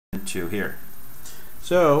into here.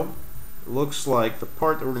 So it looks like the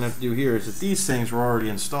part that we're going to have to do here is that these things were already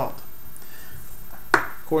installed.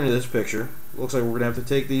 According to this picture, it looks like we're going to have to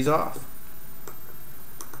take these off.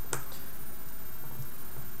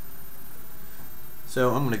 So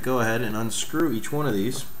I'm going to go ahead and unscrew each one of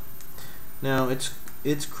these. Now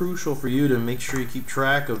it's crucial for you to make sure you keep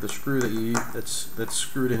track of the screw that's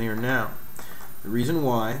screwed in here now. The reason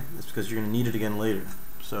why is because you're going to need it again later.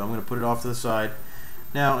 So I'm going to put it off to the side.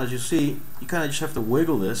 Now, as you see, you kind of just have to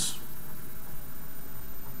wiggle this.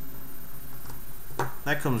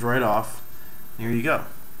 That comes right off. Here you go.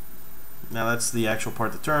 Now that's the actual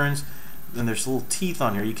part that turns. Then there's little teeth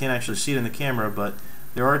on here. You can't actually see it in the camera, but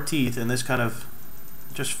there are teeth, and this kind of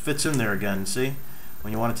just fits in there again. See?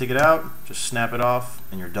 When you want to take it out, just snap it off,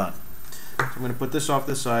 and you're done. So I'm going to put this off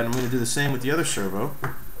this side. I'm going to do the same with the other servo.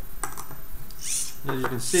 As you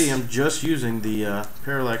can see, I'm just using the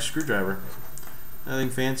Parallax screwdriver.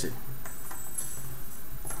 Nothing fancy.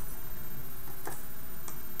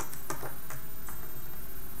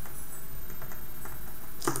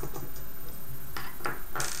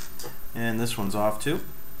 And this one's off too.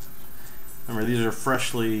 Remember, these are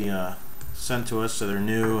freshly sent to us, so they're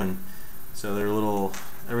new, and so they're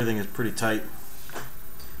everything is pretty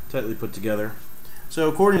tightly put together. So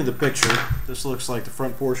according to the picture, this looks like the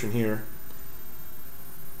front portion here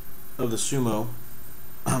of the Sumo.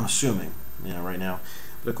 I'm assuming, right now.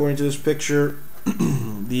 But according to this picture,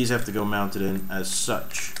 these have to go mounted in as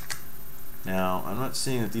such. Now, I'm not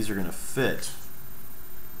seeing that these are going to fit.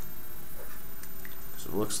 So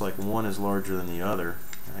it looks like one is larger than the other,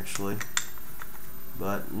 actually.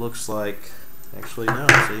 But looks like, actually no,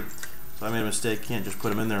 see? So I made a mistake. Can't just put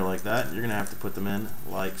them in there like that. You're going to have to put them in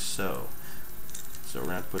like so. So we're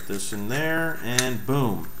going to have to put this in there, and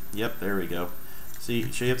boom. Yep, there we go.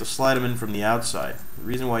 See, so you have to slide them in from the outside. The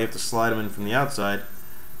reason why you have to slide them in from the outside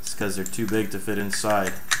is because they're too big to fit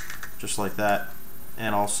inside, just like that.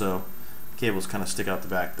 And also, the cables kind of stick out the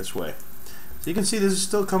back this way. So you can see this is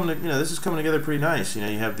still coming. This is coming together pretty nice. You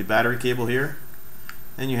have the battery cable here,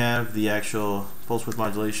 and you have the actual pulse width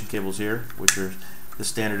modulation cables here, which are the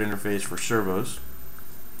standard interface for servos.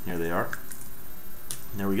 Here they are.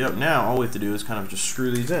 There we go. Now all we have to do is kind of just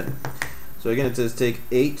screw these in. So again, it says take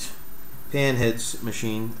 8 pan heads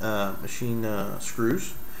machine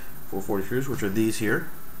screws, 440 screws, which are these here.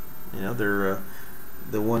 They're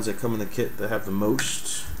the ones that come in the kit that have the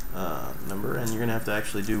most number, and you're going to have to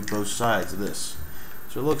actually do both sides of this.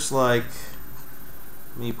 So it looks like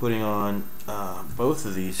me putting on both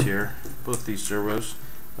of these here, both these servos,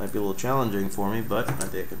 might be a little challenging for me, but I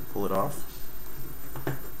think I can pull it off.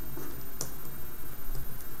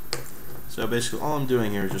 So basically all I'm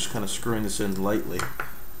doing here is just kind of screwing this in lightly,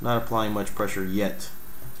 not applying much pressure yet.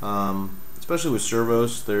 Especially with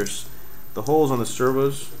servos, there's the holes on the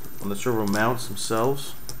servos, on the servo mounts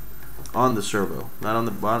themselves, on the servo, not on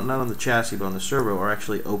the bottom, not on the chassis, but on the servo, are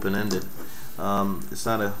actually open-ended. It's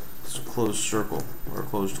not a closed circle or a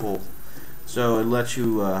closed hole. So it lets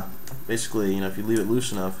you basically, if you leave it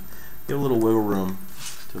loose enough, get a little wiggle room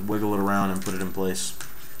to wiggle it around and put it in place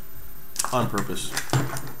on purpose.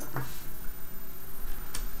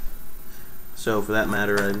 So for that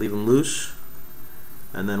matter, I leave them loose,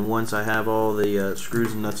 and then once I have all the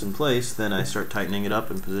screws and nuts in place, then I start tightening it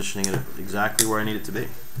up and positioning it exactly where I need it to be.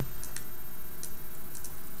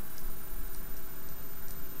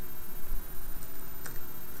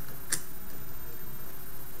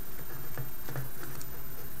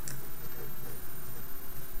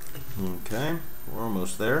 Okay, we're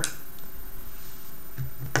almost there.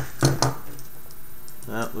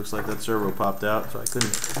 Looks like that servo popped out, so I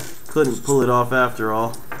couldn't pull it off after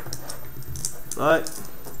all. But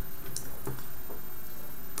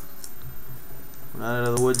we're not out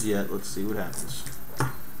of the woods yet. Let's see what happens.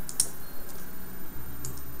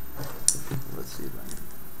 Let's see if I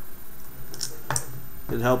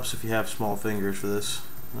can. It helps if you have small fingers for this.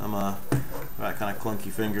 I've got kind of clunky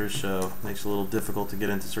fingers, so it makes it a little difficult to get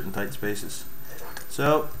into certain tight spaces.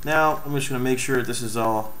 So now I'm just going to make sure this is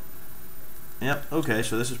all. Yep, okay,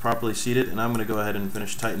 so this is properly seated, and I'm going to go ahead and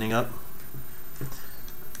finish tightening up.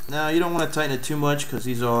 Now, you don't want to tighten it too much because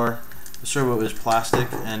the servo is plastic,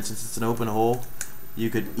 and since it's an open hole,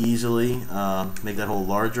 you could easily make that hole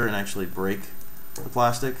larger and actually break the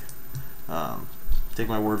plastic. Take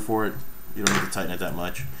my word for it, you don't need to tighten it that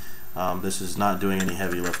much. This is not doing any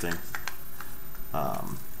heavy lifting.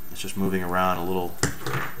 It's just moving around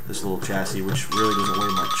this little chassis, which really doesn't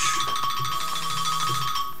weigh much.